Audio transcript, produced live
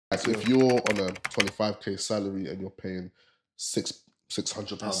so if you're on a 25k salary and you're paying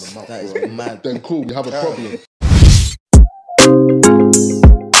 £600 a month, That is bro, mad. then cool, you have a problem.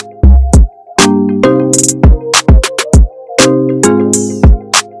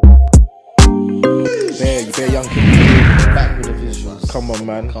 You better young kid. Back with the visuals. Come on,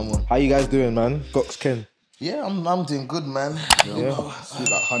 man. Come on. How you guys doing, man? Gox Ken. Yeah, I'm doing good, man. Yeah. See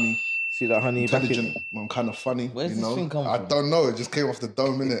that honey? See that honey? Back in. Intelligent, I'm kind of funny. Where's you this know? thing come I from? don't know. It just came off the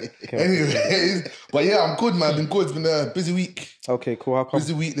dome, innit? Anyways, but yeah, I'm good, man. Been good. It's been a busy week. Okay, cool. How come?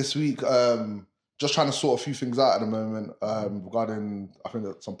 Busy week this week. Just trying to sort a few things out at the moment regarding, I think,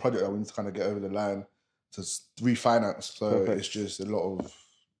 that some project that we need to kind of get over the line to refinance. So Perfect. it's just a lot of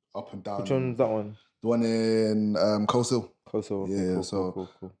up and down. Which one's that one? The one in Coastal. Coastal. Yeah, Cool, so.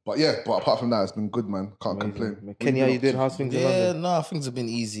 cool. But apart from that, it's been good, man. Can't complain. Kenny, how you doing? How's things in Yeah, London? no, things have been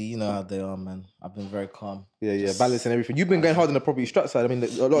easy. You know how they are, man. I've been very calm. Yeah, balancing everything. You've been going hard on the property strat side. I mean, a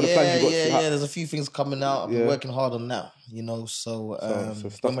lot of the plans you got. Yeah. There's a few things coming out. I've been Yeah. working hard on that. You know, so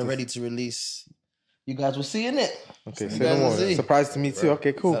stuff when we're to- ready to release, you guys will see in it. Okay, You say guys no will more. see. Surprise to me too.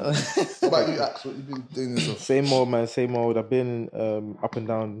 Okay, cool. What about you, Ax? What you been doing yourself? Same old, man. Same old. I've been up and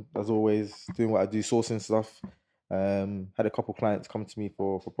down as always, doing what I do, sourcing stuff. Had a couple clients come to me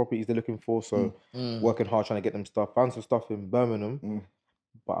for properties they're looking for, so working hard trying to get them stuff. Found some stuff in Birmingham,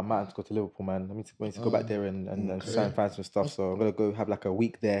 but I might have to go to Liverpool, man. I need to go back there and try and find some stuff. So I'm gonna go have like a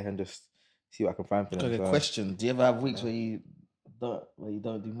week there and just see what I can find for them. Okay, So- question: do you ever have weeks where you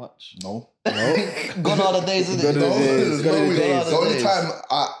don't do much? No. Gone are the days, isn't it? Gone are the days. No, Gone are the days. the only time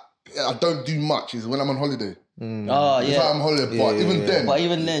I don't do much is when I'm on holiday. Oh If yeah. I'm on holiday, but even then, But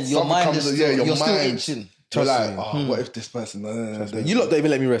even then, your something mind comes is to- still, your you're still mind- itching. You're Trust like, me. what if this person? You lot don't even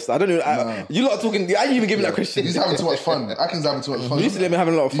let me rest. I don't know. You lot are talking. I didn't even give me that question. He's having too much fun. Akin's having too much fun. You used to let me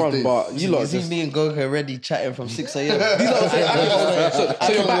having a lot of These fun, days. but you lot You see just. me and Goku already chatting from 6 a.m.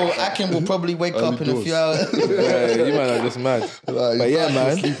 So you're back. Akin will probably wake up in a few hours. Yeah, you might are just mad. But yeah,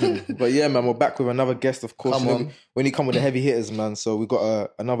 man. But yeah, man. We're back with another guest, of course. Come You know, on. when you come with the heavy hitters, man. So we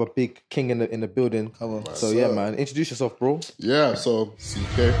got another big king in the building. Come on. So yeah, man. Introduce yourself, bro. Yeah, so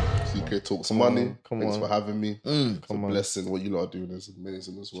CK Talks Money. come Thanks on. for having me. It's a Come on. blessing. What you lot are doing is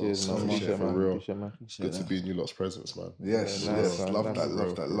amazing as well. Cheers, So, man. yeah, Appreciate it, for man. real. Appreciate it, man. Good to be in you lot's presence, man. Yes, yes. Love Nice,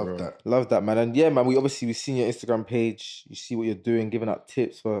 that. Love that, man. And yeah, man, we've seen your Instagram page. You see what you're doing, giving out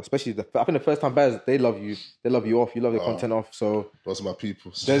tips for, especially I think the first time buyers, they love you. They love you off. You love the content off. So Those are my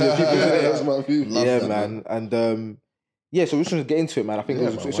people. There's your people, isn't it? That's my people. yeah, man. And yeah, so we just want to get into it, man. I think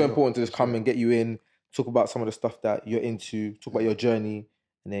it's man, so why important to just come and get you in, talk about some of the stuff that you're into, talk about your journey,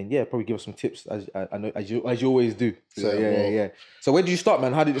 and then probably give us some tips as you always do. So yeah. So where did you start,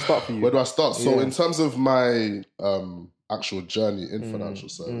 man? How did it start for you? Where do I start? So in terms of my actual journey in financial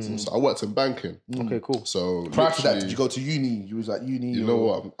services, so I worked in banking. Okay, cool. So Prior to that, literally- did you go to uni? You was at uni? You know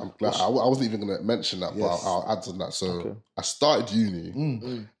what? I'm glad. I wasn't even going to mention that, but I'll add to that. So I started uni,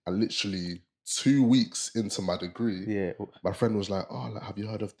 and literally 2 weeks into my degree, my friend was like, "Oh, like, have you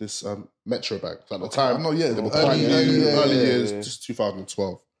heard of this Metro Bank?" At the time, no, yeah, they were early- quite new, early yeah, years, yeah. just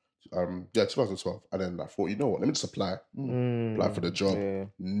 2012. 2012. And then I thought, you know what? Let me just apply for the job. Yeah.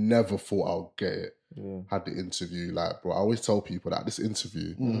 Never thought I'll get it. Yeah. Had the interview, like, bro, I always tell people that at this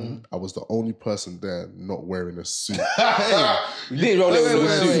interview, I was the only person there not wearing a suit. You didn't roll it with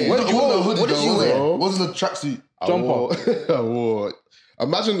a suit. What did you wear? Wasn't a tracksuit. Jumper. I wore.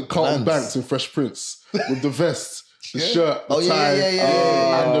 Imagine Carlton Vans. Banks in Fresh Prince with the vest, the shirt, the Oh, yeah, tie,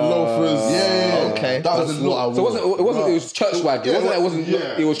 yeah. and the loafers. Okay. That was what I wore. So it was church swag.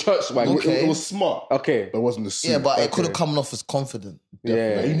 It was church swag. It was smart. Okay. But it wasn't the suit. Yeah, but it could have come off as confident.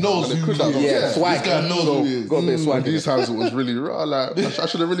 Yeah. He knows who he is. Yeah, swag. This guy knows who he is. Got a bit of swag. These times it was really raw. Like, I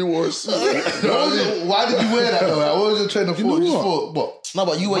should have really wore a suit. Why did you wear that though? Like, what was your train of thought? know You just what? thought, what? No,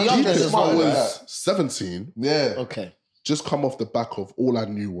 but you were young then as I well. was 17. Yeah. Okay. Just come off the back of all I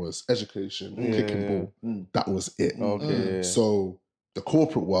knew was education, kicking ball. That was it. Okay. So the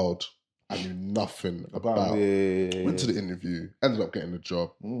corporate world, I knew nothing about. Yeah. Went to the interview, ended up getting the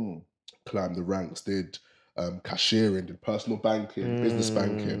job, climbed the ranks, did cashiering, did personal banking, business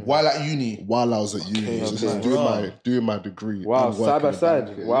banking. While at uni. While I was at uni, so just doing my degree. Wow, and working side by in side.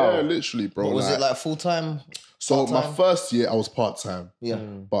 banking. Wow. Yeah, literally, bro. Was it like full time? so my part-time? first year I was part-time. Yeah.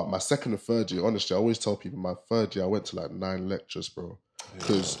 But my second and third year, honestly, I always tell people my third year I went to like 9 lectures, bro.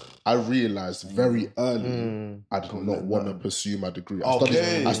 Because I realized very early I did not want to pursue my degree.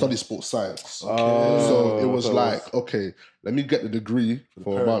 I studied sports science. So it was like, okay, let me get the degree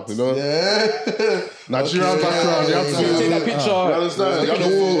for a month, you know? Yeah. Nigerian background, you have to take that picture. You understand? You have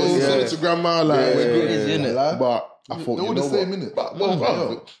to send it to grandma, like, we're good. But I thought, they're all the same, innit?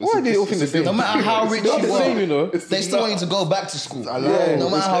 Why do they all think the same? No matter how rich you are, they still want you to go back to school. No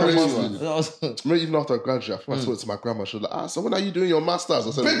matter how rich you are. Remember, even after I graduated, I spoke to my grandma. She was like, so when are you doing your masters?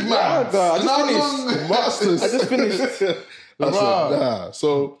 I said, Big man. I just finished. I said, nah.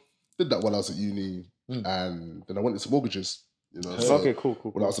 So did that while I was at uni, and then I went into mortgages. You know, so okay, cool.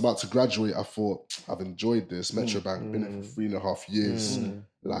 When I was about to graduate, I thought, I've enjoyed this. Metrobank, been in for 3.5 years.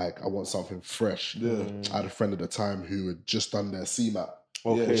 Like, I want something fresh. I had a friend at the time who had just done their CMAP,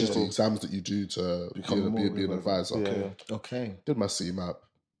 which is the exams that you do to be an advisor. Okay. Did my CMAP,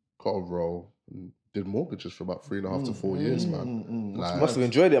 got a role, and did mortgages for about 3.5 to 4 years, man. Like, you must have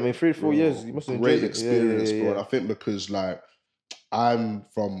enjoyed it. I mean, 3 to 4 years, you must have enjoyed it. Great experience, bro. And I think because, like, I'm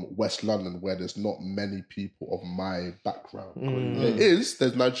from West London where there's not many people of my background. There's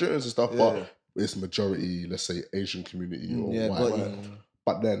Nigerians and stuff, but it's majority, let's say, Asian community or white.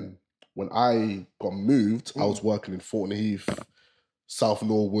 But then when I got moved, I was working in Thornton Heath, South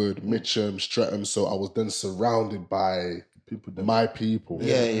Norwood, Mitcham, Streatham. So I was then surrounded by my people. And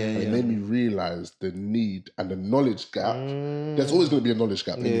it made me realise the need and the knowledge gap. There's always going to be a knowledge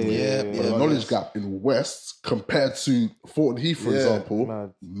gap anyway. But the knowledge gap in West compared to Thornton Heath, for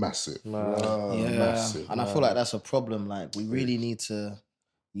example, massive. Massive. And I feel like that's a problem. Like, we really need to,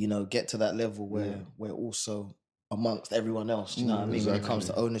 get to that level where we're also amongst everyone else. Do you know what I mean? When it comes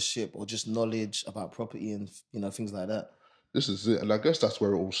to ownership or just knowledge about property and, things like that. This is it. And I guess that's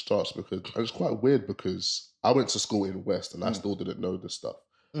where it all starts, because it's quite weird because I went to school in West and I still didn't know this stuff.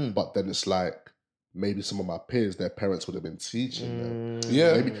 But then it's like, maybe some of my peers, their parents would have been teaching them.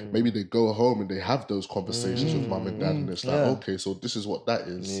 Maybe they go home and they have those conversations with mum and dad, and it's like, okay, so this is what that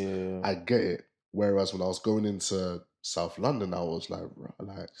is. I get it. Whereas when I was going into South London, I was like,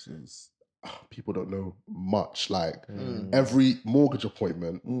 people don't know much. Like, every mortgage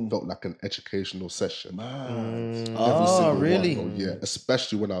appointment felt like an educational session. Really? One. Yeah,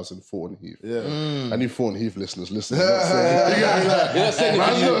 especially when I was in Thornton Heath. Any Thornton Heath listeners, listen. It's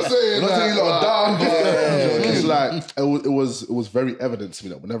like, it was very evident to me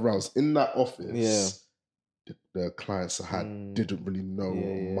that whenever I was in that office, the clients I had didn't really know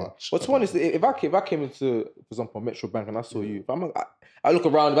much. What's one is, if I came into, for example, Metro Bank and I saw you, I look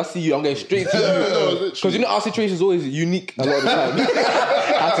around, if I see you, I'm going straight to you. Because our situation is always unique a lot of the time.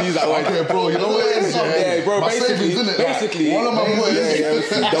 I have to use that word. Okay, bro, you know what it is? Yeah, bro, basically, one of my boys. There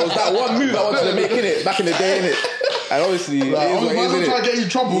was that one move I wanted to make, innit, back in the day, innit? And obviously, I'm not trying to get you in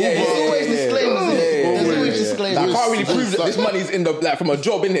trouble. There's always disclaimers, There's always disclaimers. I can't really prove that this money's in the, like, from a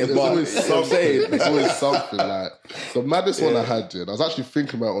job, innit? But I'm saying, there's always something. Like, the maddest one I had, and I was actually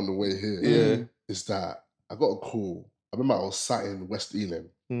thinking about on the way here, is that I got a call. I remember I was sat in West Ealing,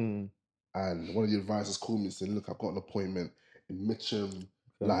 and one of the advisors called me and said, look, I've got an appointment in Mitcham,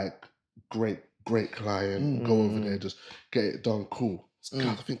 like, great client, go over there, just get it done, cool. Kind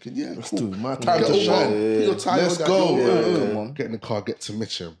of thinking, let's cool. do it. My time to shine. Put your time Let's go. Come on. Get in the car, get to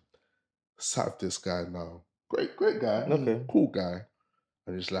Mitcham. Sat with this guy now. Great guy. Cool guy.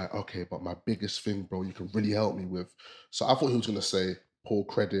 And he's like, okay, but my biggest thing, bro, you can really help me with. So I thought he was going to say, poor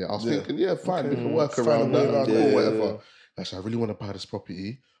credit. I was thinking, fine, we can work around that, or whatever. Actually, I really want to buy this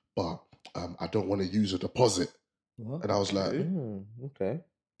property, but I don't want to use a deposit. What? And I was like, okay.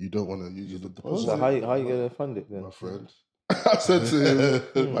 You don't want to use a deposit? So how are you going to fund it then? My friend. I said to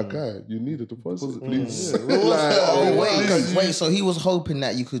him, my guy, you need a deposit, please. Wait, so he was hoping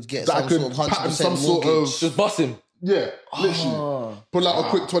that you could get some sort of 100% mortgage. Just bust him. Yeah, literally. Pull out a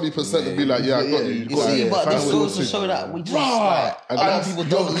quick 20% and be like, I got you. You see, but this goes to show that we just, and people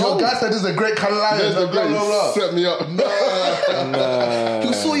don't know. Your guy said this is a great client. Set me up.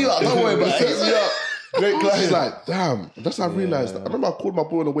 He'll sort you out, don't worry about it. Set me up. Great client. It's like, damn. That's how I realised that. I remember I called my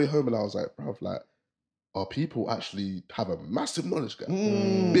boy on the way home and I was like, bruv, like, our people actually have a massive knowledge gap,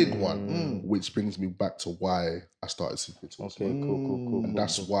 big one, which brings me back to why I started CKTalksMoney. Okay, cool. And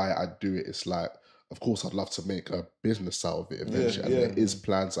that's why I do it. It's like, of course, I'd love to make a business out of it eventually, and there is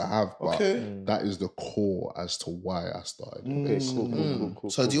plans I have, but that is the core as to why I started. Okay, cool.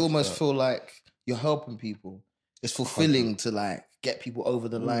 So do you almost feel like you're helping people? It's fulfilling to like get people over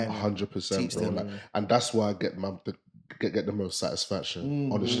the line. 100%, bro. Like, and that's why I get the most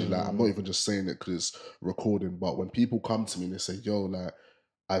satisfaction. Honestly, like, I'm not even just saying it because it's recording, but when people come to me and they say, yo, like,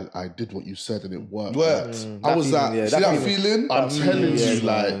 I did what you said and it worked. I was feeling, that. See that feeling? I'm telling you,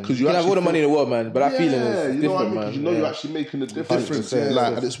 like, because you can have all the money in the world, man, but that feeling is different, man. You know, you're actually making a difference,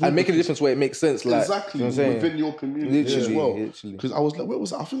 and making a difference where it makes sense, like exactly within your community as well. Because I was like, where was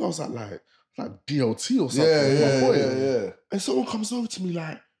that? I think I was at like DLT or something. Yeah. And someone comes over to me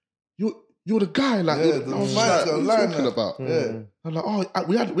like, you're the guy, like, the I was man like, what are you talking that. about? Yeah. I'm like, oh,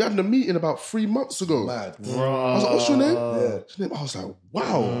 we had a meeting about 3 months ago. Mad. I was like, what's your name? Yeah. His name? I was like,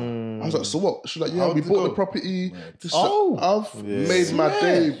 wow. I was like, so what? She's like, yeah, How'd we it bought go? the property. Oh. Made my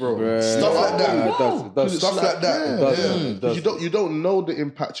day, bro. Stuff like that. It does. Stuff like that. It does. You don't know the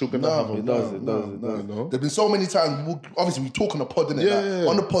impact you're gonna have. It does. You know? There's been so many times. Obviously, we talk on the pod, innit? Yeah.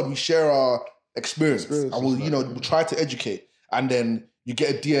 On the pod, we share our experience, and we'll try to educate, and then you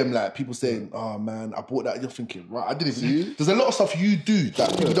get a DM like people saying, "Oh man, I bought that." You're thinking, right? I didn't even. There's a lot of stuff you do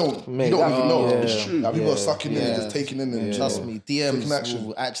that people don't. You don't even know. It's true. Like, people are sucking in and just taking in and trust me, DMs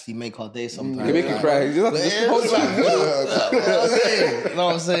will actually make our day sometimes. You make it cry. You know what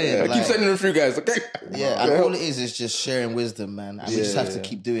I'm saying? Keep sending them through, guys. Okay. Yeah, and all it is just sharing wisdom, man. And we just have to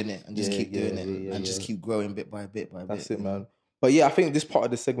keep doing it and just keep doing it and just keep growing bit by bit by bit. That's it, man. But yeah, I think this part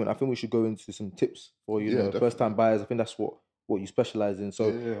of the segment, I think we should go into some tips for first time buyers. I think that's what you specialize in.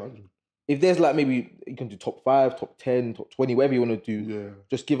 So if there's like maybe you can do top 5, top 10, top 20, whatever you want to do,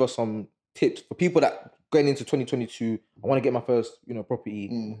 just give us some tips for people that going into 2022, I want to get my first,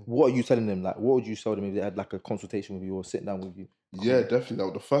 property. What are you telling them? Like, what would you tell them if they had like a consultation with you or sitting down with you? Yeah,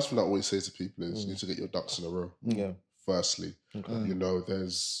 definitely. The first thing I always say to people is you need to get your ducks in a row. Yeah. Firstly, I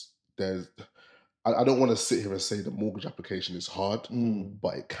don't want to sit here and say the mortgage application is hard,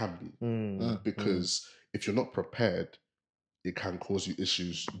 but it can be. Because if you're not prepared, it can cause you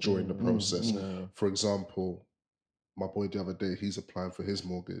issues during the process. For example, my boy the other day, he's applying for his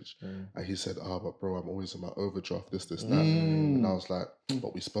mortgage and he said, but bro, I'm always in my overdraft, this, that. And I was like,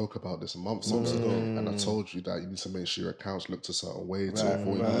 but we spoke about this months ago and I told you that you need to make sure your accounts looked a certain way to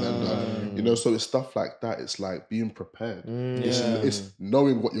avoid lender. So it's stuff like that. It's like being prepared. It's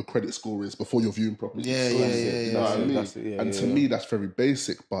knowing what your credit score is before you're viewing property. You know what I mean? And to me, that's very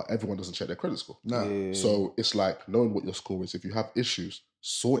basic, but everyone doesn't check their credit score. So it's like knowing what your score is. If you have issues,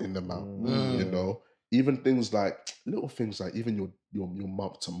 sorting them out, even things like little things like even your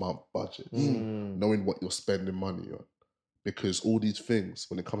month-to-month budget, knowing what you're spending money on, because all these things,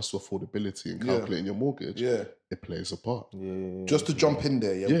 when it comes to affordability and calculating your mortgage, it plays a part. Just to jump in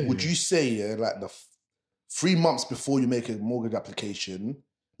there, would you say like the 3 months before you make a mortgage application,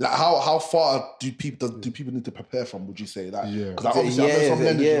 like how far do people need to prepare from? Would you say that? Because obviously I know some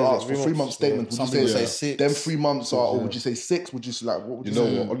lenders will ask for 3 month statements. Would you say 6? Then 3 months or would you say 6? Would you say like what would you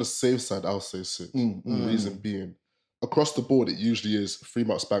say? What? On the safe side, I'll say 6. The reason being, across the board, it usually is 3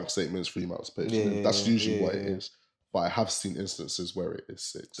 months bank statements, 3 months pay. That's usually what it is. But I have seen instances where it is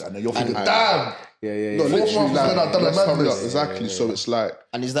 6. And then you're thinking, damn! No, literally, like, exactly. So it's like...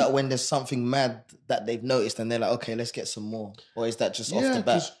 And is that when there's something mad that they've noticed and they're like, okay, let's get some more? Or is that just off the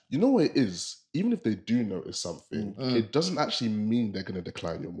bat? You know what it is? Even if they do notice something, it doesn't actually mean they're going to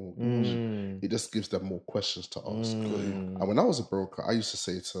decline your mortgage. It just gives them more questions to ask. And when I was a broker, I used to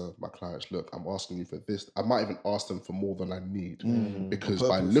say to my clients, look, I'm asking you for this. I might even ask them for more than I need. Because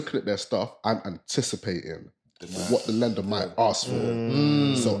by looking at their stuff, I'm anticipating what the lender might ask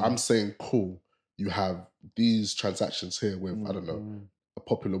for. So I'm saying, cool, you have these transactions here with, I don't know, a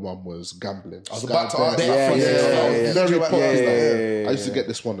popular one was gambling. I was about to ask that. Very popular. I used to get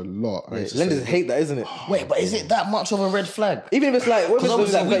this one a lot. Lenders hate that, isn't it? Wait, but is it that much of a red flag? Even if it's like, what if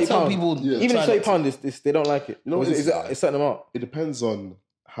it's like £30? Even if £30, they don't like it. Is it a certain amount? It depends on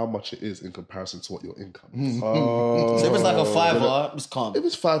how much it is in comparison to what your income is. So if it's like a £5, it's calm. If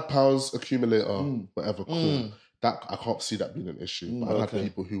it's £5 accumulator, whatever, cool. That I can't see that being an issue. But I've had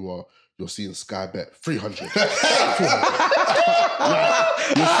people who are, you're seeing Sky Bet 300.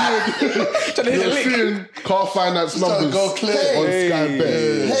 You're seeing car finance numbers on Sky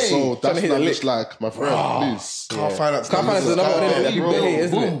Bet. So that's not just like, my friend, please. Car finance is another one,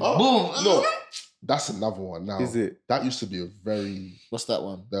 isn't it? Boom. No. That's another one now. Is it? That used to be a very... What's that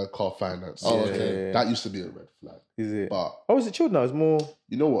one? The car finance. Oh, okay. That used to be a red flag. Is it? But... is it chilled now? It's more...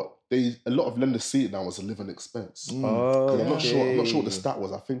 You know what? A lot of lenders see it now as a living expense. I'm not sure what the stat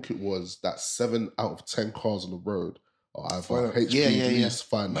was. I think it was that 7 out of 10 cars on the road are either HPD's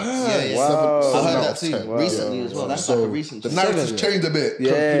finance. Wow. I heard that too recently as well. That's like a recent... The narrative's changed a bit.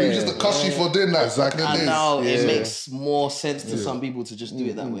 Completely. Just the cost you for doing that. Exactly. And now it makes more sense to some people to just do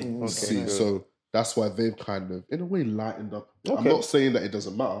it that way. So... That's why they've kind of, in a way, lightened up. I'm not saying that it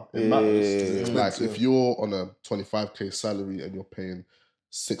doesn't matter. It matters. Like if you're on a 25k salary and you're paying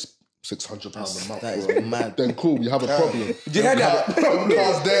 £600 a month. That is mad. Then cool, we have a problem. Did you hear that?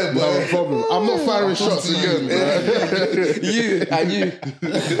 Car's there, We have a problem. I'm not firing shots again. You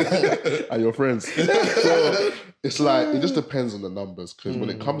And your friends. So it's like, it just depends on the numbers. Because when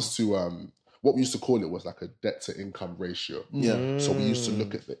it comes to what we used to call it was like a debt to income ratio. Yeah. So we used to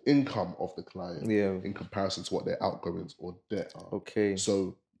look at the income of the client in comparison to what their outgoings or debt are. Okay.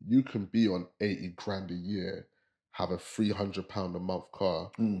 So you can be on 80 grand a year, have a £300 a month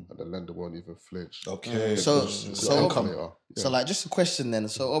car, and the lender won't even flinch. Okay. So income. So like, just a question then.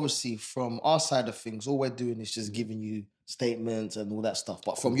 So obviously from our side of things, all we're doing is just giving you statements and all that stuff.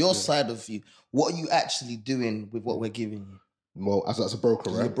 But from your side of view, what are you actually doing with what we're giving you? Well, as a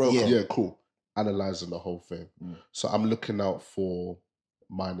broker, right? broker. Yeah, cool. Analysing the whole thing. So I'm looking out for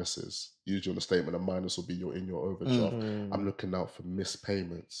minuses. Usually on the statement, a minus will be in your overdraft. I'm looking out for missed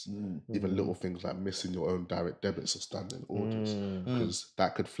payments. Even little things like missing your own direct debits or standing orders. Because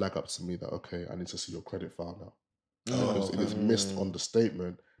that could flag up to me that, okay, I need to see your credit file now. Because if it's missed on the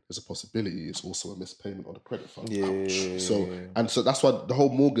statement, there's a possibility it's also a missed payment on the credit file. So that's why the whole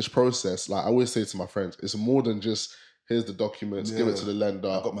mortgage process, like I always say to my friends, it's more than just here's the documents, give it to the lender,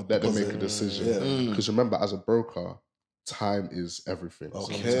 let them make a decision. Because remember, as a broker, time is everything.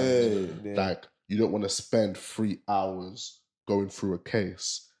 Okay. Like, you don't want to spend 3 hours going through a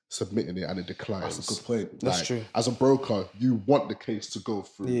case, submitting it, and it declines. That's a good point. That's true. As a broker, you want the case to go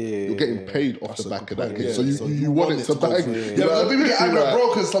through. You're getting paid off the back of that case. Yeah. So you want it to bang. Yeah, people get angry at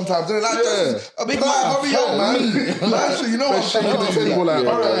brokers sometimes. They're like, a big man, hurry up, man. Actually, you know what I'm shaking the table like,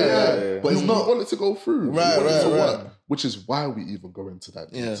 but it's you not. want it to go through. Right. Which is why we even go into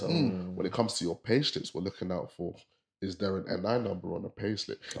that detail. When it comes to your pay slips, we're looking out for, is there an NI number on a pay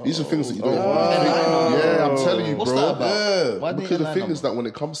slip? These are things that you don't think. Yeah, I'm telling you, What's bro. that about? Because the thing is that when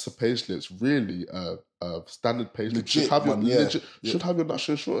it comes to pay slips, really, standard pay slip should have your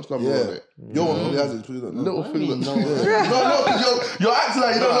national insurance number on it. Your one probably has it. Little thing that you're acting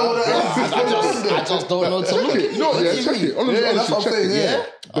like you don't know what that is. I just don't know to look at. No, check it. Honestly, that's what I'm saying. Yeah,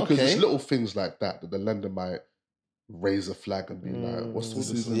 because there's little things like that the lender might raise a flag and be like, "What's all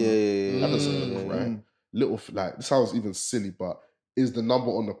this?" That doesn't look right. Little, like, this sounds even silly, but is the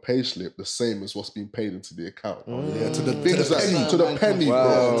number on the pay slip the same as what's being paid into the account? To the penny,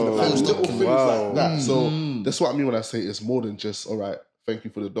 bro. Little things like that. So that's what I mean when I say it's more than just, all right, thank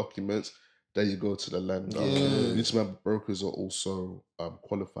you for the documents. There you go to the lender. You need to remember, brokers are also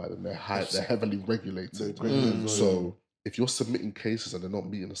qualified and they're heavily regulated. So if you're submitting cases and they're not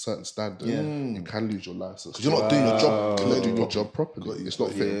meeting a certain standard, you can lose your license. Because you're not doing your job. You're not doing your job properly. It's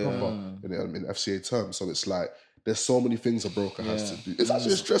not fit and proper in FCA terms. So it's like, there's so many things a broker has to do. It's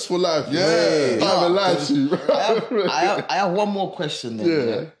actually a stressful life. I haven't lied to you. I have one more question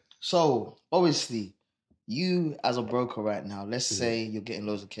then. So, obviously, you as a broker right now, let's say you're getting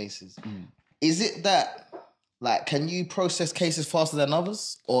loads of cases. Is it that, like, can you process cases faster than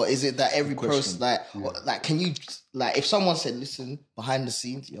others? Or is it that every process, like, can you, like, if someone said, listen, behind the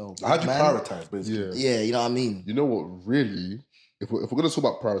scenes, yo, how do you prioritise, basically? Yeah, you know what I mean? You know what, really, if we're going to talk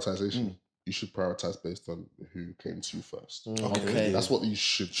about prioritization, you should prioritize based on who came to you first. Okay. That's what you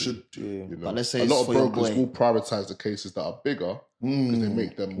should do. You know? But let's say a lot of brokers will prioritize the cases that are bigger because they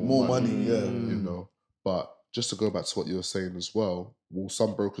make them more money. You know, but just to go back to what you were saying as well, will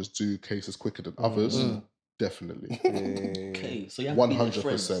some brokers do cases quicker than others? Definitely. Okay, so you have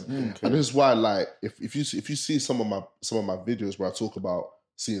 100%. And this is why, like, if you see some of my videos where I talk about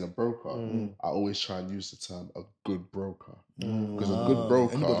seeing a broker, I always try and use the term a good broker, because a good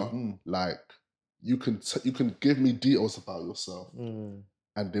broker, like, you can give me details about yourself,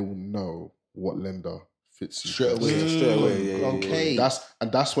 and they will know what lender fits you straight away. Okay,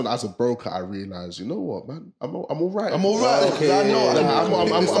 that's when, as a broker, I realize, you know what, man, I'm all right. I'm all right. Okay, I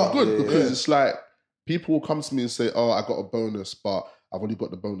know. I'm good, because it's like, people will come to me and say, "Oh, I got a bonus, but I've only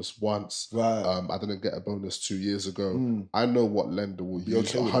got the bonus once. I didn't get a bonus 2 years ago." I know what lender will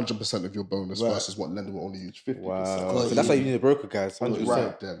use 100% of your bonus versus what lender will only use 50%. Wow. So that's why you need a broker, guys. 100%.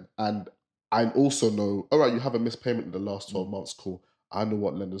 Right then. And I also know, all right, you have a missed payment in the last 12 months, cool. I know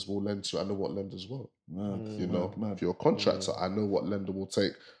what lenders will lend to. I know what lenders won't. You know, if you're a contractor, I know what lender will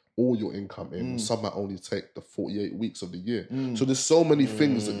take all your income in. Some might only take the 48 weeks of the year. So there's so many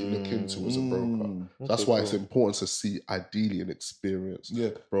things that you look into as a broker. So that's why it's important to see, ideally, an experienced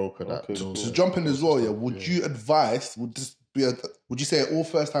broker that knows. To jump in as well, would you advise, would you say all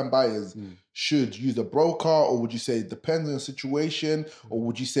first-time buyers should use a broker, or would you say it depends on the situation, or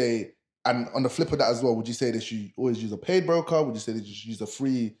would you say, and on the flip of that as well, would you say they should always use a paid broker? Would you say they just use a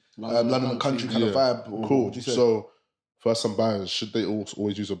free London Country kind of vibe? Or cool. would you say? So First-time buyers, should they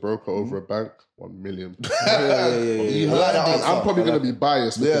always use a broker over a bank? 1 million. I'm probably going to be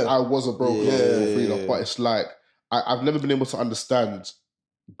biased because I was a broker for freedom, but it's like, I've never been able to understand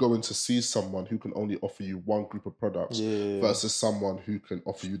going to see someone who can only offer you one group of products versus someone who can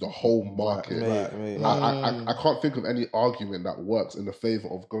offer you the whole market. I can't think of any argument that works in the favour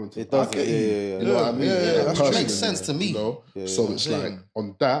of going to. It doesn't. You know what I mean? That makes sense to me. You know? So it's like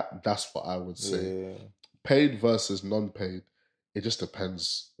on that's what I would say. Paid versus non-paid. It just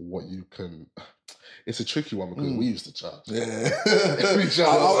depends what you can. It's a tricky one because we used to charge.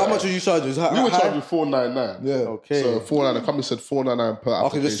 How much are you charging? We were charging $4.99. Yeah. Okay. So $4.99. The company said $4.99 per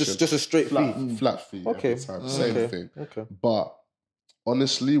application. Okay, just a straight fee. Flat fee. Okay. Every time. Same thing. Okay. But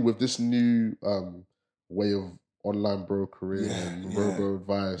honestly, with this new way of online brokering and robo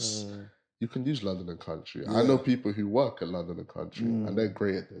advice, you can use London and Country. I know people who work at London and Country and they're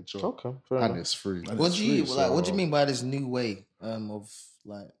great at their job. Okay. And it's free. What do you mean by this new way of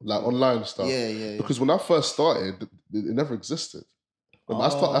like online stuff? Yeah. Because when I first started, it never existed. I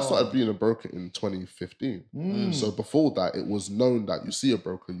started being a broker in 2015. So before that, it was known that you see a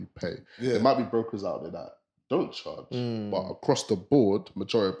broker, you pay. There might be brokers out there that don't charge, but across the board,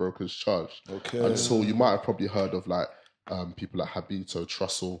 majority of brokers charge. Okay. And so you might have probably heard of like people like Habito,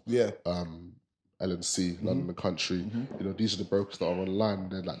 Trussell, LNC, London and Country. You know, these are the brokers that are online.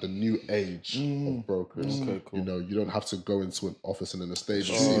 They're like the new age of brokers. Okay, cool. You know, you don't have to go into an office in an estate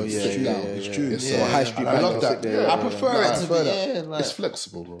and sit down. It's true. It's high street. I love that. I prefer it to be. Like, it's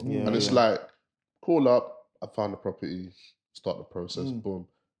flexible, bro. And it's like, call up, I found a property, start the process, boom,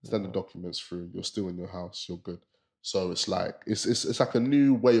 send the documents through. You're still in your house. You're good. So it's like it's like a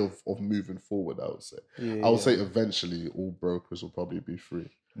new way of moving forward. I would say. I would say eventually all brokers will probably be free.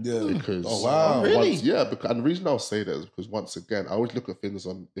 Yeah. Because really? And the reason I'll say that is because once again, I always look at things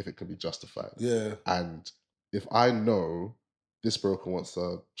on if it can be justified. Yeah. And if I know this broker wants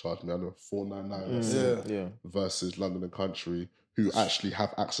to charge me, I know $4.99 versus London and Country, who actually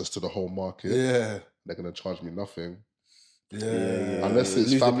have access to the whole market. Yeah. They're gonna charge me nothing. Unless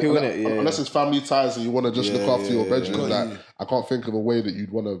it's family, unless it's family ties and you want to just look after your bedroom. Like, I can't think of a way that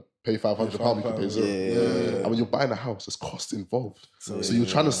you'd want to pay £500. You can pay zero. And when you're buying a house, there's cost involved. So you're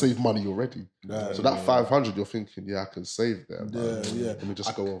trying to save money already. So that 500, you're thinking, I can save there. Let me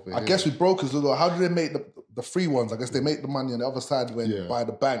just go over here. I guess with brokers, how do they make the free ones? I guess they make the money on the other side when by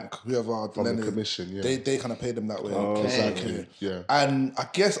the bank, whoever from the commission. They kind of pay them that way. Exactly. Yeah. And I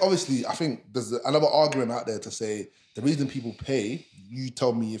guess obviously, I think there's another argument out there to say the reason people pay, you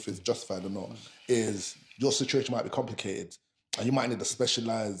tell me if it's justified or not, is your situation might be complicated and you might need a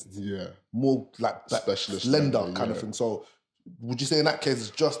specialized, more like specialist lender kind of thing. So would you say in that case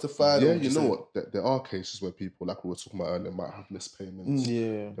it's justified? Yeah, you know what? There are cases where people, like we were talking about earlier, might have missed payments.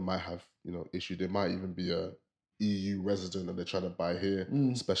 They might have, issue. They might even be a EU resident and they're trying to buy here,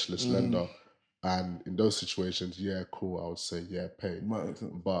 specialist lender. And in those situations, cool, I would say, pay.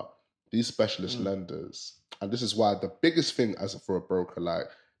 But these specialist lenders, and this is why the biggest thing for a broker, like,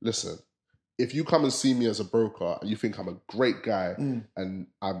 listen, if you come and see me as a broker and you think I'm a great guy and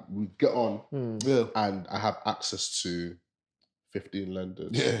we get on and I have access to 15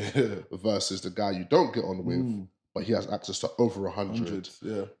 lenders versus the guy you don't get on with, but he has access to over 100.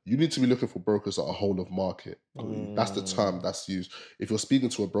 You need to be looking for brokers that are whole of market. That's the term that's used. If you're speaking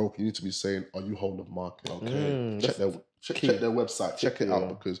to a broker, you need to be saying, are you whole of market? Check their website, check it out,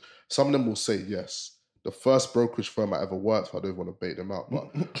 because some of them will say yes. The first brokerage firm I ever worked for, I don't want to bait them out,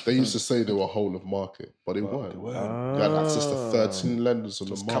 but they used to say they were whole of market, but they weren't. They had access to 13 lenders on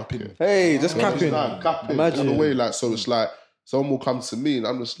the market. Hey, just capping. Imagine. All the way, like, so it's like, someone will come to me and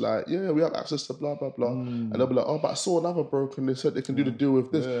I'm just like, we have access to blah, blah, blah. And they'll be like, oh, but I saw another broker and they said they can do the deal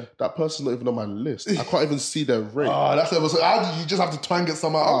with this. That person's not even on my list. I can't even see their rate. That's what how do you just have to try and get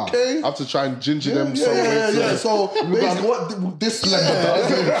someone okay? I have to try and ginger them. So basically what this lender does,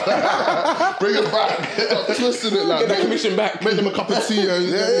 bring it back. Twisting it like, get the commission back. Make them a cup of tea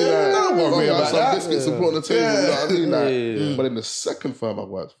and don't worry about some biscuits and put on the table. You know what I mean? But in the second firm I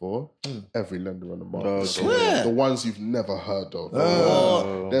worked for, every lender on the market. The ones you've never heard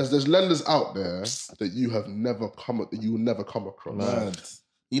of. There's lenders out there that you will never come across.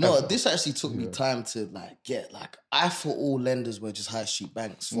 You know, this actually took me time to get I thought all lenders were just high street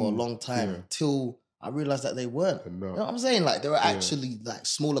banks for a long time till I realized that they weren't. You know what I'm saying? Like there were actually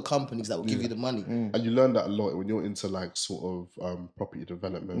smaller companies that would give you the money. And you learn that a lot when you're into sort of property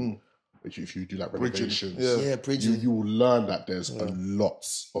development. If you do renovations, bridging. You will learn that there's a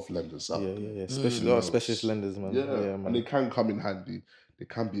lots of lenders out there. Specialist lenders, man. Man. And they can come in handy. They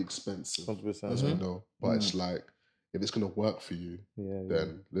can be expensive, 100%. as we know. But it's like, if it's going to work for you,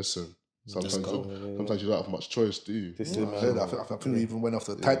 then listen, Sometimes you don't have much choice, do you? I think we even went off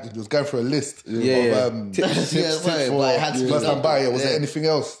the type. It was going for a list of tips for first time buyer. Was there anything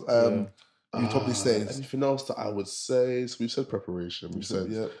else you probably say? Anything else that I would say? So we've said preparation. We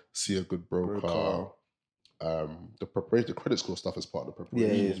said see a good broker. The preparation, the credit score stuff is part of the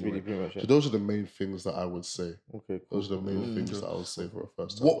preparation. Yeah, it's really pretty much. So those are the main things that I would say. Okay, cool. Those are the main things that I would say for a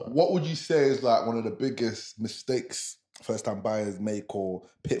first time. What would you say is like one of the biggest mistakes first time buyers make, or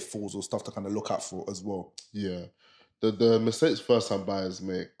pitfalls or stuff to kind of look out for as well? Yeah, the mistakes first time buyers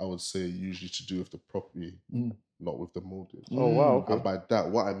make, I would say, usually to do with the property, not with the mortgage. Oh wow! Okay. And by that,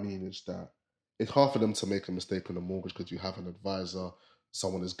 what I mean is that it's hard for them to make a mistake on the mortgage because you have an advisor.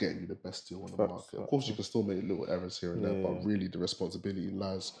 Someone is getting you the best deal on the market. Of course, you can still make little errors here and there, but really the responsibility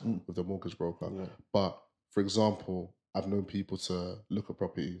lies with the mortgage broker. Yeah. But for example, I've known people to look at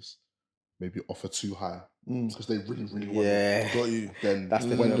properties, maybe offer too high because they really, really want it. Got you. Then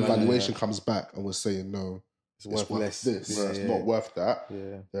when the valuation comes back and we're saying no, it's worth less. It's not worth that.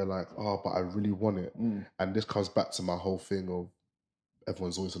 Yeah. They're like, oh, but I really want it. And this comes back to my whole thing of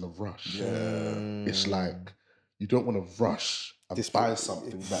everyone's always in a rush. Yeah. It's like you don't want to rush and buy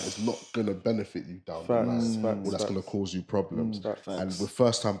something that is not going to benefit you down the line, or that's going to cause you problems. And with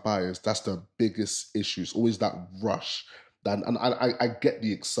first-time buyers, that's the biggest issue. It's always that rush. And I get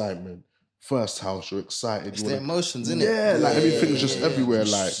the excitement. First house, you're excited. It's the emotions, isn't it? Yeah, like everything's just everywhere.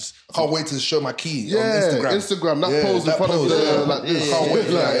 Like, can't wait to show my key on Instagram. That pose in front of the like this. Can't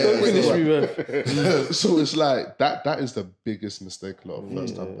wait. So it's like that is the biggest mistake a lot of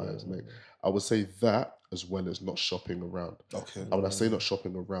first-time buyers make. I would say that, as well as not shopping around. Okay. And when I say not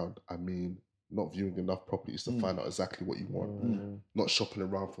shopping around, I mean not viewing enough properties to find out exactly what you want. Not shopping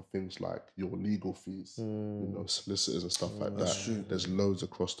around for things like your legal fees, solicitors and stuff like that. True. There's loads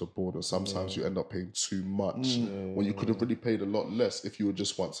across the board, and sometimes you end up paying too much when you could have really paid a lot less if you were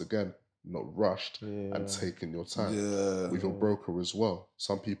just, once again, not rushed and taking your time. With your broker as well.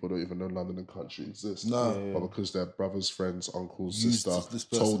 Some people don't even know London and Country exists. But because their brothers, friends, uncles, sister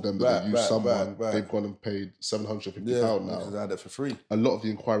told them that they use someone, they've gone and paid £750 now. They had it for free. A lot of the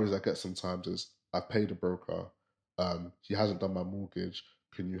inquiries I get sometimes is, I paid a broker, he hasn't done my mortgage,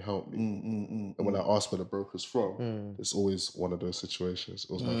 can you help me? And when I ask where the broker's from, it's always one of those situations.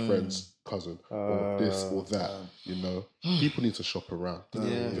 It was my friend's cousin, or this or that, People need to shop around,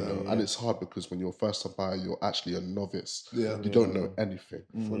 and it's hard because when you're a first-time buyer, you're actually a novice. You don't know anything.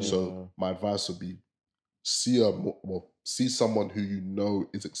 So my advice would be, see someone who you know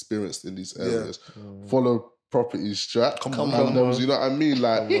is experienced in these areas. Follow property strat. Come on. You know what I mean?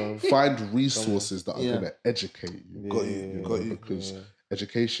 Like, find resources that are going to educate you. Got you. Because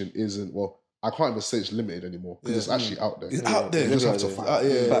education isn't, I can't even say it's limited anymore because it's actually out there. It's out there. You just have to find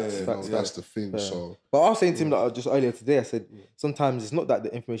it. That's the thing. Yeah. So, but I was saying to him that just earlier today, I said, sometimes it's not that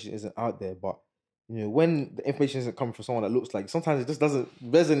the information isn't out there, but when the information isn't coming from someone that looks like, sometimes it just doesn't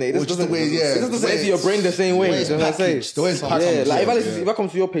resonate. It just doesn't enter your brain the same way. You know what I say? Like if I come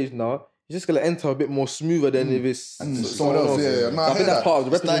to your page now, you're just gonna enter a bit more smoother than if it's someone else. I think that's part of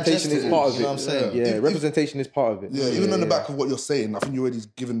the representation. Is part of it. You know what I'm saying? Representation is part of it. Even on the back of what you're saying, I think you already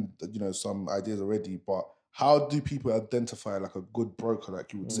given some ideas already. But how do people identify like a good broker?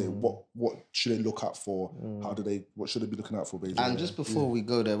 Like you would say, what should they look out for? What should they be looking out for, basically? And just before we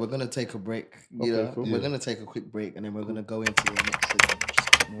go there, we're gonna take a break. We're gonna take a quick break, and then we're gonna go into the next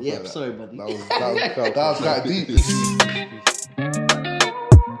segment. Sorry, buddy. That was quite deep.